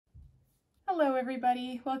Hello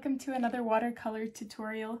everybody, welcome to another watercolor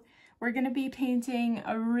tutorial. We're going to be painting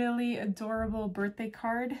a really adorable birthday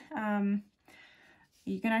card.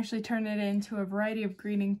 You can actually turn it into a variety of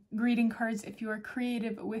greeting cards if you are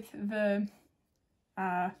creative with the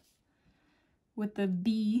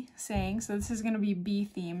bee saying. So this is going to be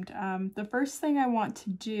bee themed. The first thing I want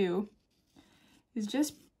to do is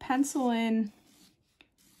just pencil in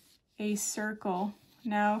a circle.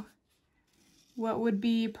 Now, what would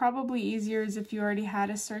be probably easier is if you already had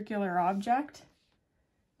a circular object.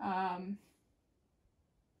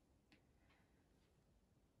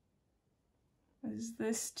 Is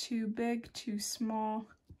this too big, too small?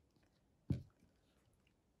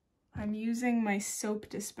 I'm using my soap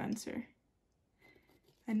dispenser.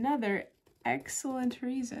 Another excellent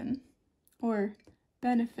reason, or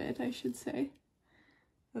benefit I should say,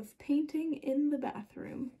 of painting in the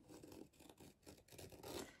bathroom.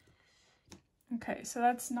 Okay, so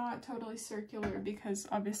that's not totally circular because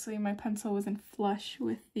obviously my pencil wasn't flush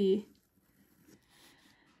with the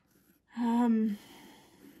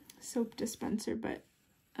soap dispenser, but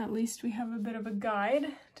at least we have a bit of a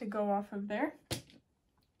guide to go off of there.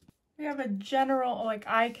 We have a general, like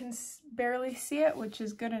I can barely see it, which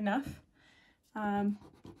is good enough,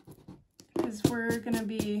 because we're gonna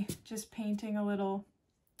be just painting a little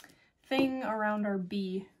thing around our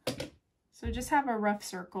bee. So just have a rough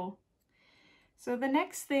circle. So the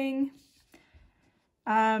next thing,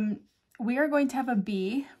 we are going to have a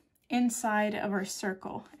bee inside of our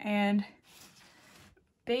circle, and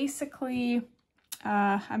basically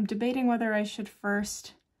I'm debating whether I should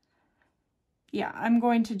first, yeah, I'm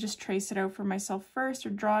going to just trace it out for myself first, or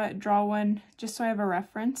draw one just so I have a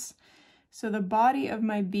reference. So the body of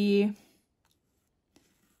my bee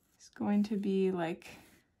is going to be like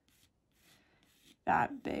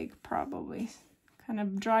that big probably. Kind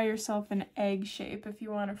of draw yourself an egg shape if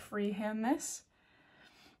you want to freehand this.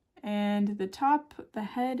 And the top, the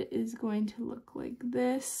head is going to look like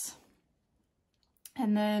this.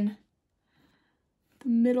 And then the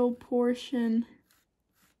middle portion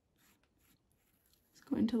is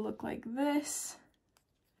going to look like this.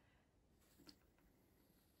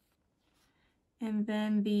 And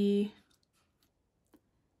then the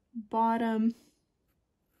bottom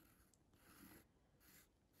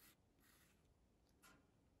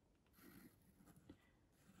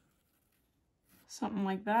something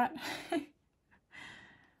like that.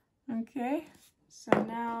 Okay, so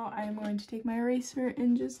now I'm going to take my eraser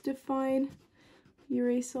and just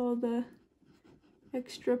erase all the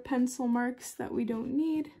extra pencil marks that we don't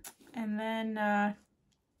need. And then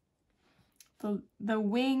the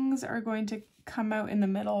wings are going to come out in the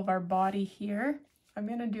middle of our body here. I'm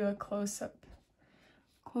going to do a close-up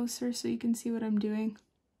closer so you can see what I'm doing.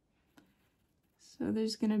 So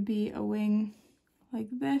there's going to be a wing like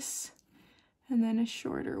this, and then a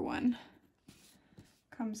shorter one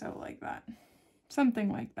comes out like that, something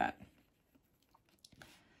like that.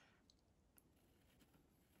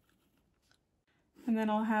 And then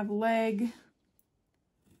I'll have leg,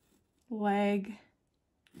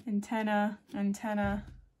 antenna,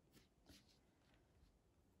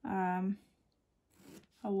 a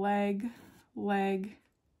leg, leg.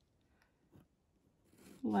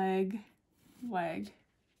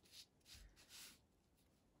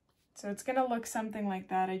 So it's gonna look something like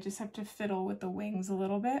that. I just have to fiddle with the wings a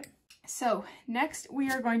little bit. So next we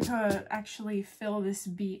are going to actually fill this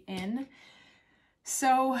bee in.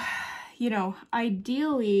 So, you know,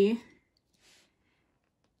 ideally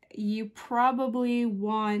you probably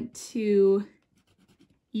want to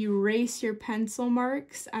erase your pencil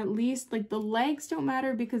marks, at least. Like the legs don't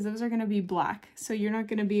matter because those are going to be black, so you're not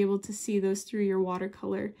going to be able to see those through your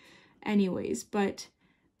watercolor anyways. But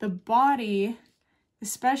the body,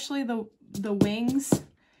 especially the wings,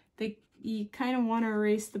 you kind of want to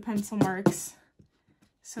erase the pencil marks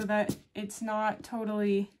so that it's not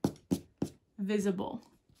totally visible.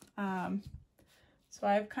 So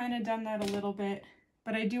I've kind of done that a little bit,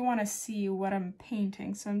 but I do want to see what I'm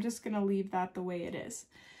painting, so I'm just going to leave that the way it is.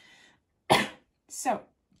 So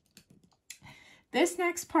this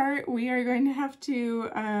next part, we are going to have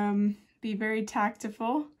to be very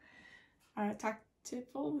tactful.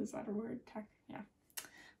 Tactful, is that a word? Yeah.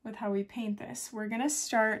 With how we paint this. We're going to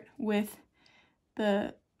start with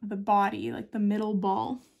the body, like the middle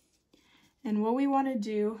ball. And what we want to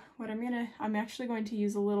do, I'm actually going to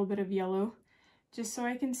use a little bit of yellow just so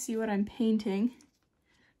I can see what I'm painting.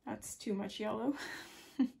 That's too much yellow.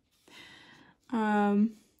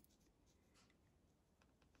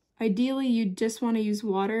 Ideally, you just want to use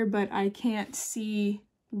water, but I can't see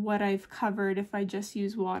what I've covered if I just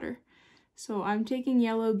use water. So I'm taking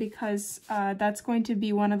yellow because that's going to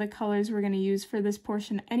be one of the colors we're going to use for this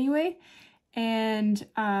portion anyway. And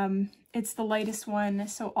it's the lightest one,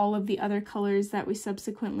 so all of the other colors that we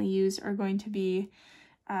subsequently use are going to be,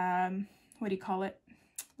 what do you call it?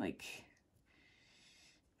 Like,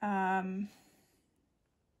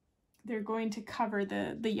 they're going to cover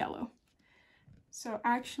the yellow. So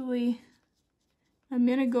actually, I'm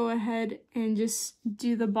going to go ahead and just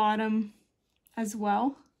do the bottom as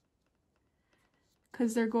well,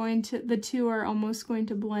 because the two are almost going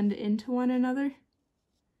to blend into one another.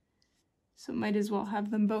 So might as well have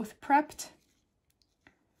them both prepped.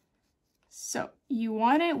 So you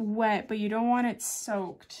want it wet, but you don't want it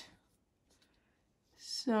soaked.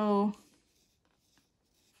 So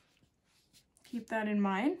keep that in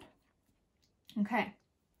mind. Okay,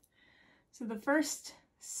 so the first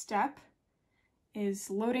step is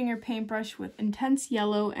loading your paintbrush with intense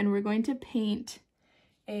yellow, and we're going to paint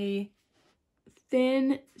a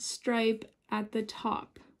thin stripe at the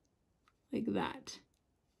top, like that.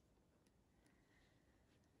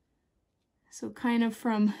 So kind of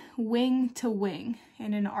from wing to wing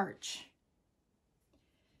in an arch.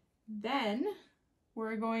 Then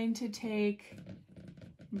we're going to take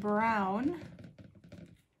brown,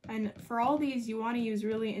 and for all these you want to use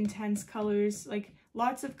really intense colors, like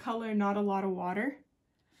lots of color, not a lot of water.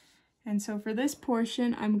 And so for this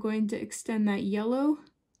portion, I'm going to extend that yellow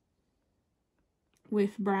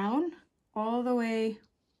with brown all the way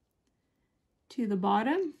to the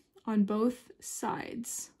bottom on both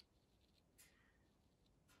sides.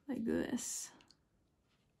 Like this.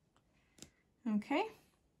 Okay.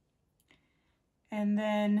 And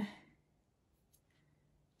then,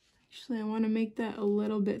 actually I want to make that a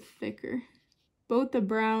little bit thicker. Both the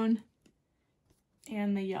brown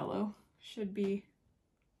and the yellow should be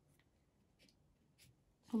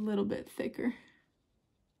a little bit thicker.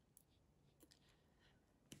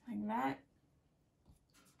 Like that.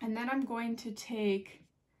 And then I'm going to take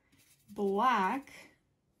black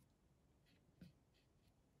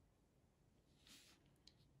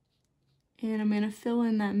and I'm going to fill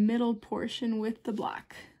in that middle portion with the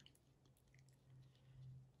black.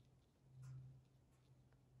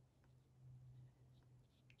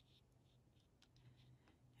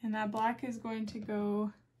 And that black is going to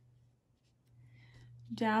go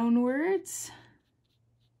downwards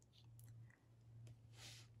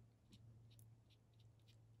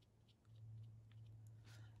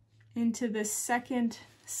into the second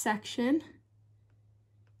section,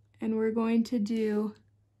 and we're going to do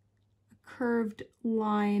curved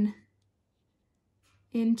line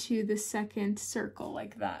into the second circle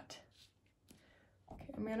like that.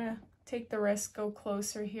 Okay, I'm gonna take the risk, go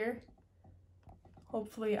closer here.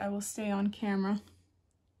 Hopefully I will stay on camera.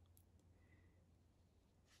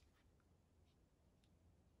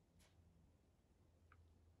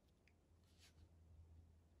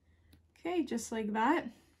 Okay, just like that.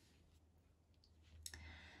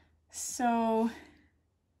 So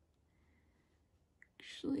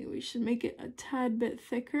actually we should make it a tad bit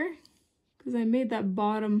thicker because I made that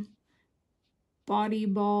bottom body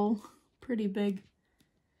ball pretty big.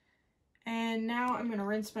 And now I'm gonna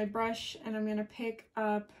rinse my brush and I'm gonna pick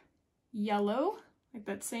up yellow, like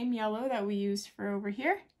that same yellow that we used for over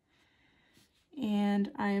here.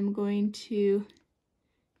 And I am going to,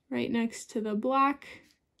 right next to the black,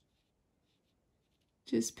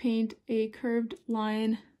 just paint a curved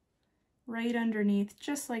line right underneath,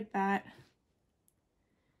 just like that.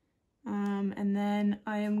 And then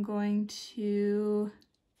I am going to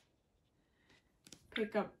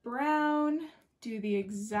pick up brown, do the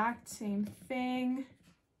exact same thing.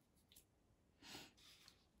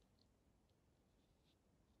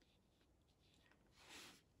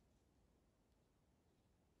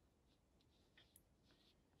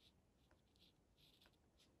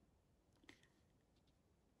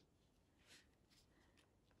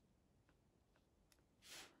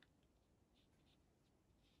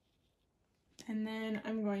 And then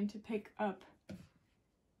I'm going to pick up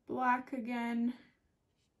black again.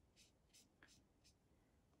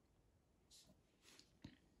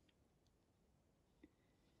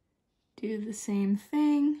 Do the same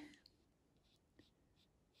thing.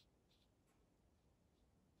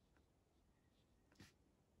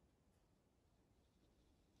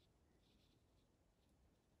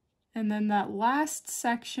 And then that last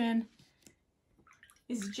section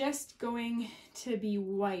is just going to be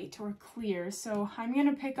white or clear. So I'm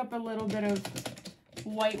gonna pick up a little bit of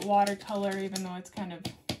white watercolor, even though it's kind of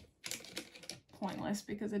pointless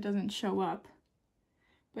because it doesn't show up.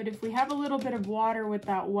 But if we have a little bit of water with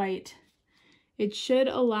that white, it should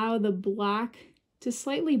allow the black to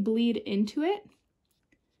slightly bleed into it.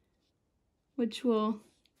 which will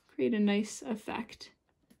create a nice effect.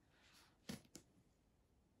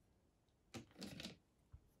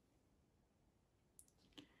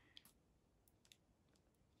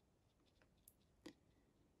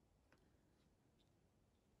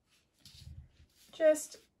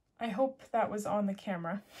 I hope that was on the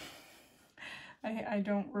camera. I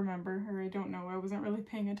don't remember, or I don't know, I wasn't really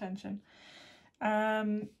paying attention.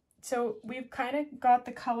 So we've kind of got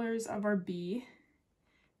the colors of our bee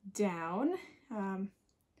down.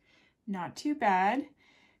 Not too bad.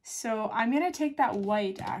 So I'm going to take that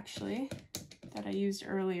white actually that I used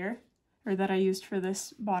earlier, or that I used for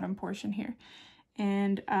this bottom portion here,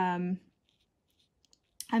 and I'm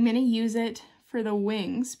going to use it for the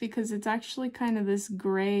wings because it's actually kind of this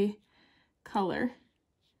gray color.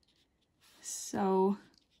 So,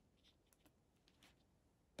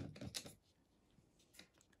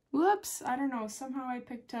 whoops, I don't know, somehow I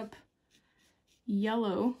picked up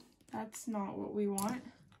yellow. That's not what we want.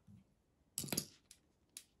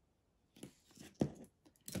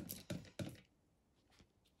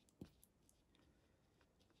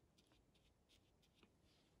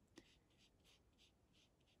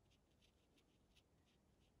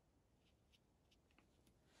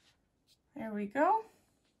 There we go.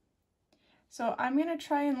 So I'm gonna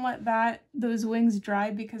try and let those wings dry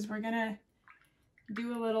because we're gonna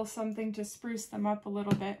do a little something to spruce them up a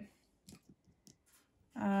little bit.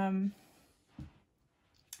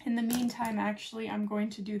 In the meantime, actually, I'm going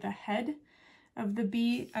to do the head of the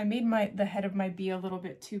bee. I made the head of my bee a little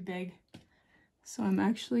bit too big. So I'm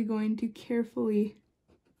actually going to carefully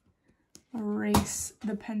erase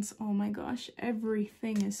the pencil. Oh my gosh,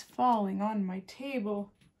 everything is falling on my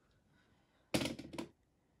table.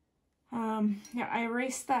 Yeah, I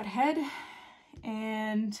erased that head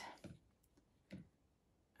and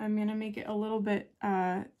I'm gonna make it a little bit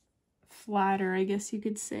flatter, I guess you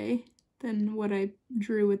could say, than what I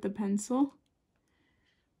drew with the pencil.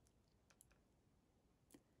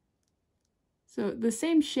 So the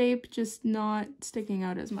same shape, just not sticking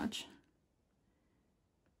out as much.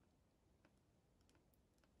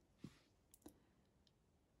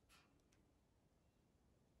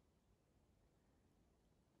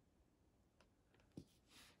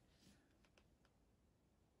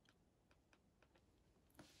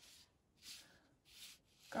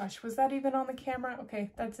 Gosh, was that even on the camera? Okay,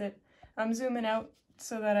 that's it. I'm zooming out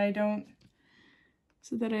so that I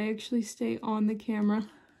actually stay on the camera.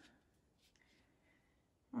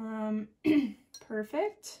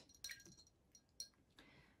 Perfect.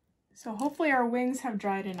 So hopefully our wings have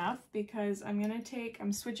dried enough because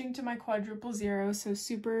I'm switching to my quadruple zero, so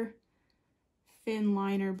super thin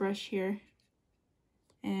liner brush here.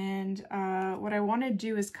 And what I want to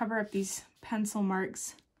do is cover up these pencil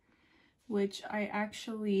marks, which I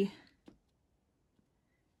actually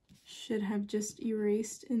should have just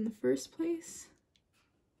erased in the first place.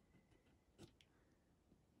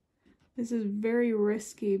 This is very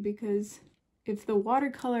risky because if the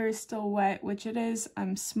watercolor is still wet, which it is,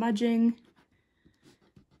 I'm smudging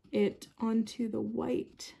it onto the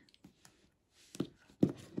white.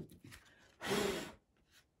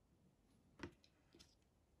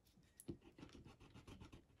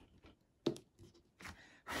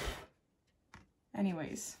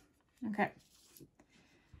 Anyways, okay.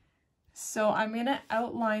 So I'm gonna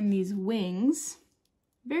outline these wings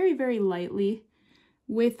very, very lightly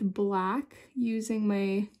with black using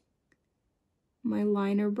my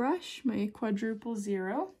liner brush, my quadruple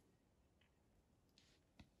zero.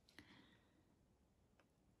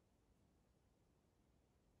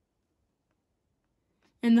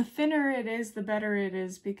 And the thinner it is, the better it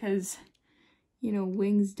is because, you know,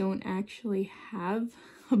 wings don't actually have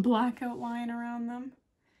a black outline around them.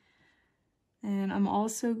 And I'm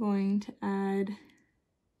also going to add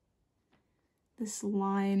this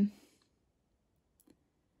line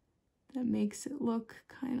that makes it look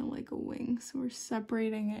kind of like a wing. So we're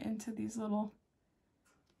separating it into these little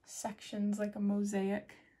sections like a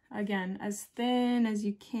mosaic. Again, as thin as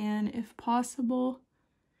you can if possible.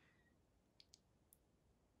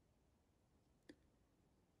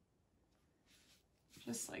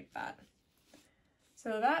 Just like that.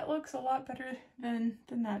 So that looks a lot better than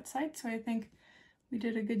that side, so I think we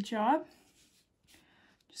did a good job.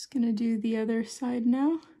 Just gonna do the other side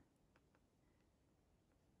now.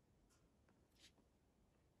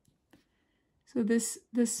 So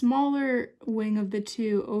the smaller wing of the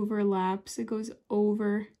two overlaps, it goes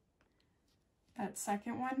over that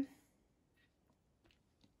second one.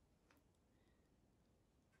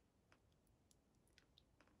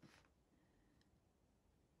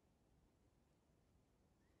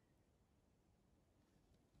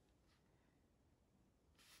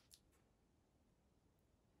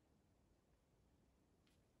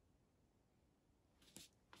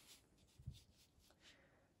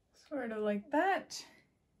 Sort of like that.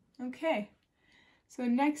 Okay, so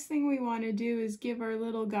next thing we want to do is give our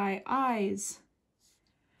little guy eyes.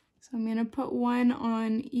 So I'm going to put one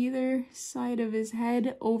on either side of his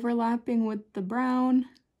head, overlapping with the brown.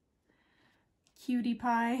 Cutie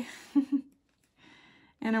pie.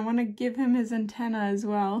 And I want to give him his antenna as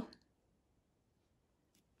well.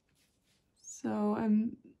 So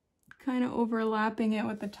I'm kind of overlapping it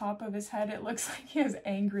with the top of his head. It looks like he has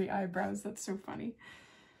angry eyebrows. That's so funny.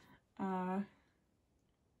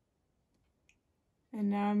 And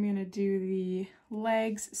now I'm going to do the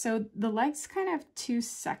legs. So the legs kind of have two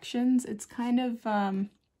sections. It's kind of, how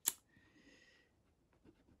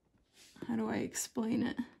do I explain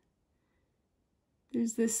it?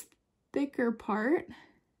 There's this thicker part,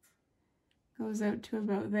 goes out to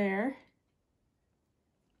about there,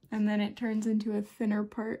 and then it turns into a thinner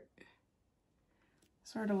part,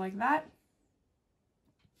 sort of like that.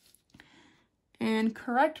 And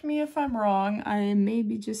correct me if I'm wrong, I may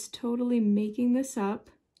be just totally making this up,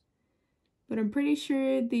 but I'm pretty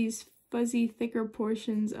sure these fuzzy, thicker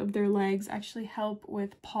portions of their legs actually help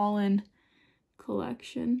with pollen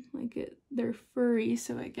collection. Like they're furry,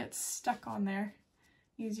 so it gets stuck on there.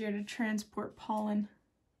 Easier to transport pollen.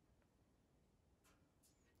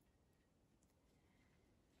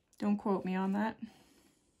 Don't quote me on that.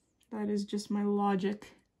 That is just my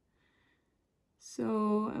logic.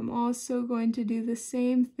 So I'm also going to do the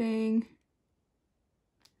same thing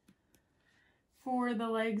for the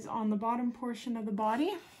legs on the bottom portion of the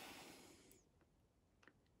body,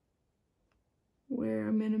 where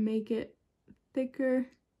I'm going to make it thicker.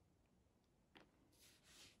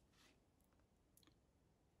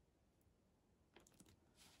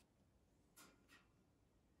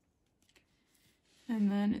 And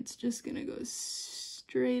then it's just going to go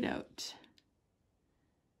straight out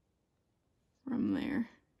from there.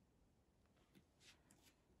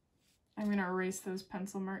 I'm going to erase those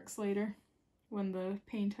pencil marks later when the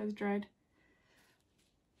paint has dried.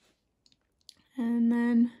 And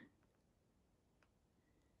then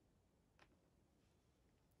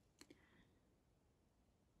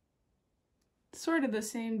sort of the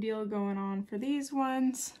same deal going on for these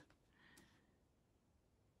ones.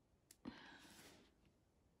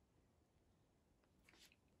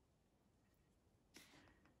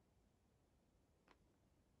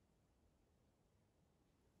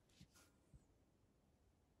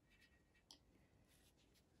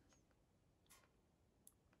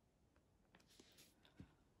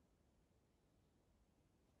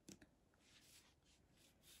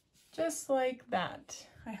 Just like that.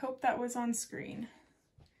 I hope that was on screen.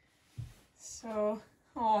 So,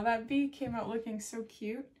 oh, that bee came out looking so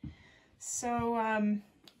cute. So,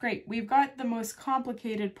 great. We've got the most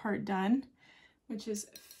complicated part done, which is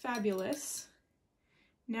fabulous.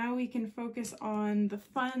 Now we can focus on the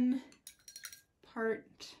fun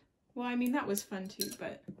part. Well, I mean, that was fun too,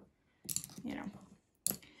 but, you know.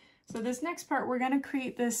 So this next part, we're going to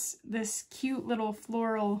create this cute little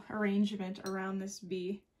floral arrangement around this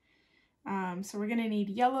bee. So we're going to need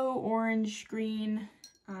yellow, orange, green.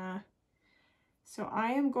 So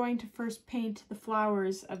I am going to first paint the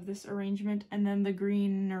flowers of this arrangement and then the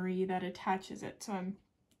greenery that attaches it. So I'm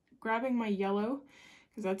grabbing my yellow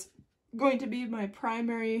because that's going to be my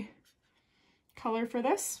primary color for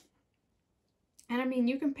this. And I mean,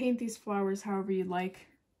 you can paint these flowers however you like,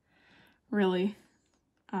 really.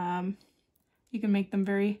 You can make them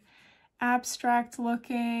very abstract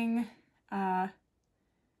looking,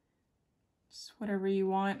 just whatever you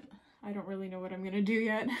want. I don't really know what I'm gonna do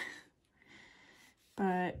yet,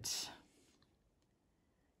 but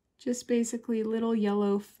just basically little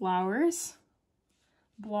yellow flowers,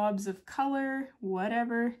 blobs of color,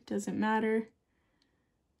 whatever, doesn't matter.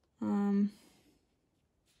 But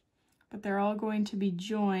they're all going to be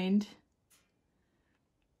joined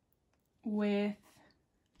with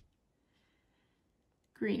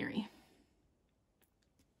greenery.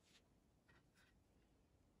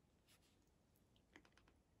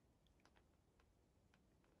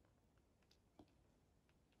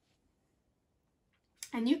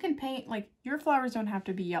 And you can paint, like, your flowers don't have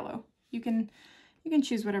to be yellow. You can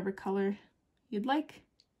choose whatever color you'd like.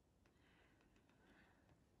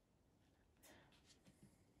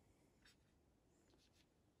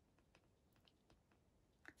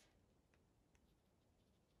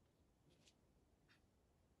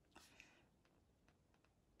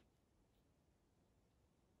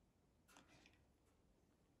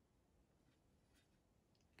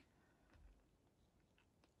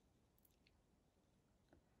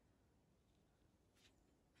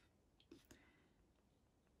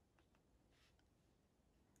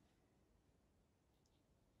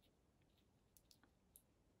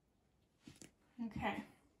 Okay,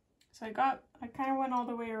 so I kind of went all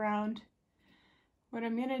the way around. What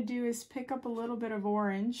I'm gonna do is pick up a little bit of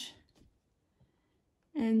orange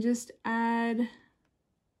and just add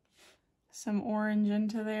some orange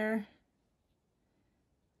into there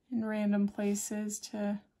in random places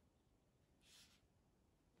to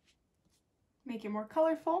make it more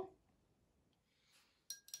colorful.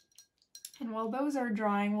 And while those are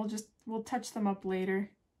drying, we'll touch them up later.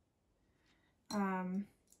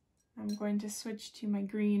 I'm going to switch to my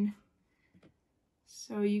green.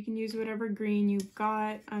 So you can use whatever green you've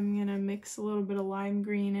got. I'm gonna mix a little bit of lime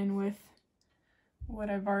green in with what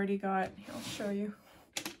I've already got. I'll show you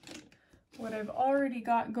what I've already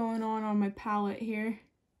got going on my palette here.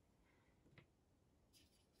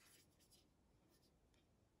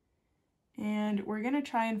 And we're gonna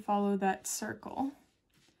try and follow that circle.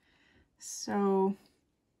 So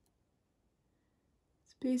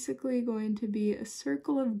it's basically going to be a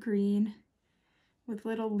circle of green with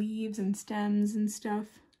little leaves and stems and stuff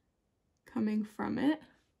coming from it.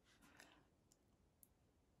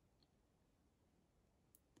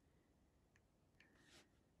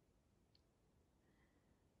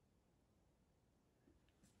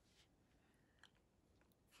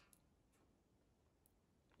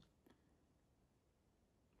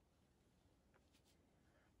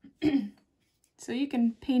 So you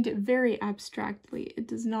can paint it very abstractly. It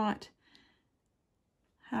does not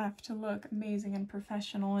have to look amazing and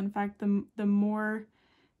professional. In fact, the more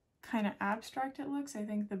kind of abstract it looks, I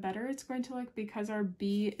think the better it's going to look, because our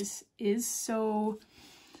bee is so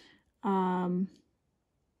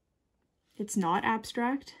it's not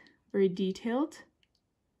abstract, very detailed.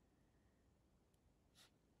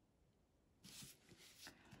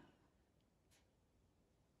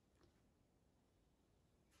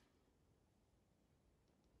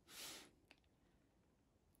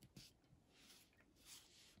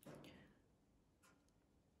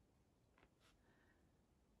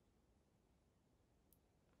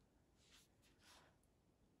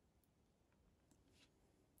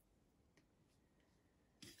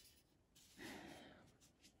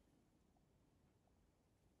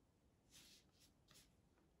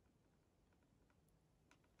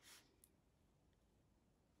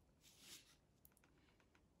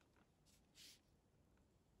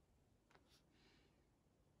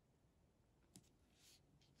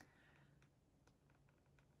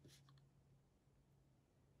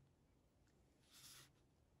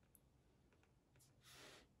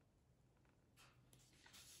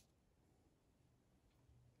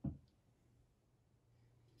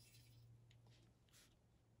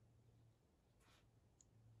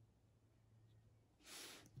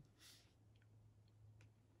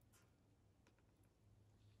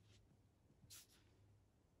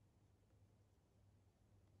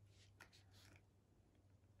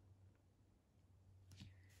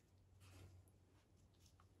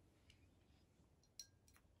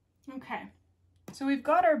 Okay, so we've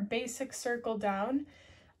got our basic circle down.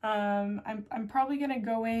 I'm probably gonna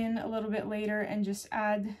go in a little bit later and just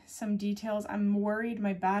add some details. I'm worried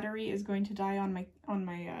my battery is going to die on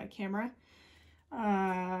my camera. So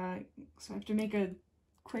I have to make a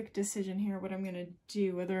quick decision here what I'm gonna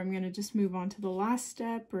do, whether I'm gonna just move on to the last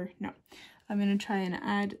step or no. I'm gonna try and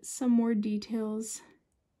add some more details.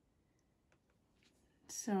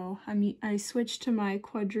 So I switched to my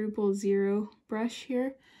quadruple zero brush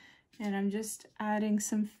here, and I'm just adding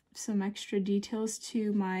some extra details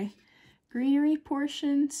to my greenery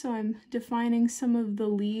portion. So I'm defining some of the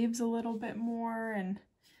leaves a little bit more, and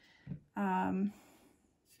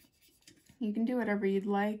you can do whatever you'd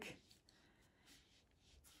like.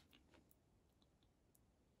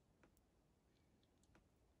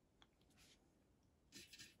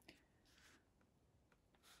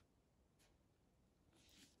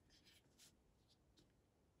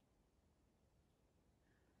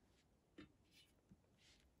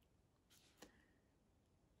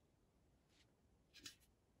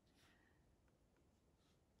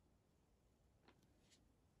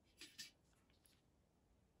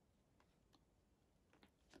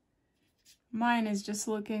 Mine is just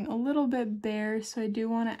looking a little bit bare, so I do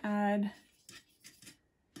want to add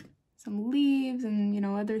some leaves and, you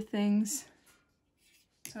know, other things,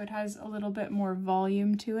 so it has a little bit more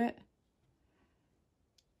volume to it.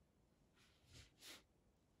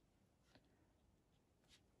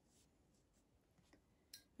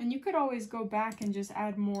 And you could always go back and just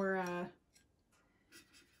add more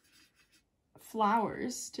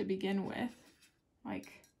flowers to begin with,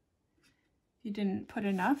 like, if you didn't put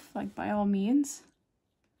enough, like, by all means.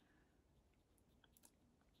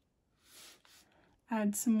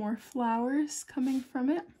 Add some more flowers coming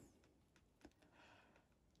from it.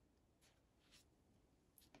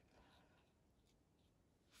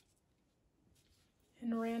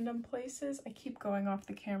 in random places. I keep going off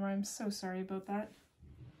the camera. I'm so sorry about that.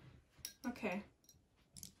 Okay.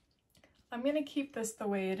 I'm gonna keep this the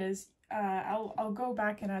way it is. I'll go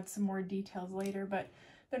back and add some more details later, but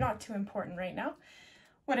they're not too important right now.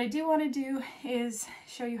 What I do want to do is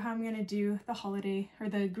show you how I'm going to do the holiday, or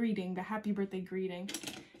the greeting, the happy birthday greeting.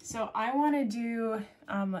 So I want to do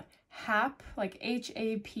HAP, like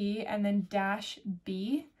H-A-P, and then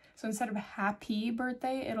 -B. So instead of happy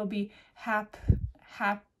birthday, it'll be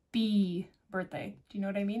happy birthday. Do you know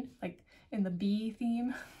what I mean? Like in the bee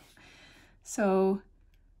theme. So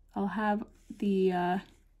I'll have the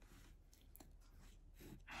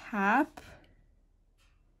HAP,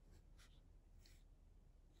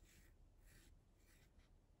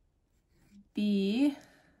 B,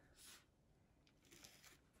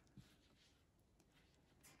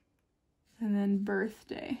 and then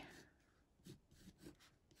birthday.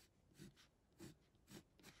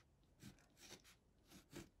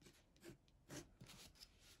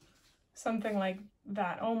 Something like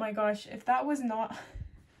that. Oh my gosh, if that was not,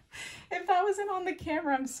 if that wasn't on the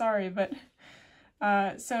camera, I'm sorry, but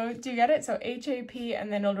so do you get it? So H-A-P,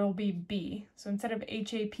 and then it'll be B. So instead of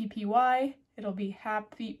H-A-P-P-Y, it'll be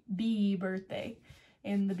happy bee birthday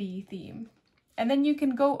in the bee theme. And then you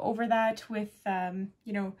can go over that with,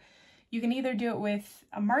 you know, you can either do it with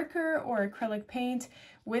a marker or acrylic paint.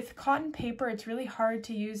 With cotton paper, it's really hard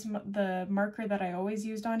to use the marker that I always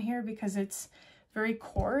used on here because it's very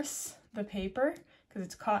coarse, the paper, because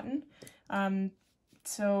it's cotton.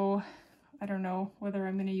 So I don't know whether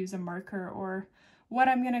I'm going to use a marker or what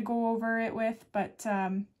I'm going to go over it with, but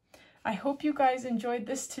I hope you guys enjoyed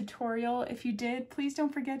this tutorial. If you did, please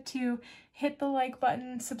don't forget to hit the like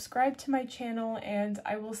button, subscribe to my channel, and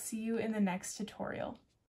I will see you in the next tutorial.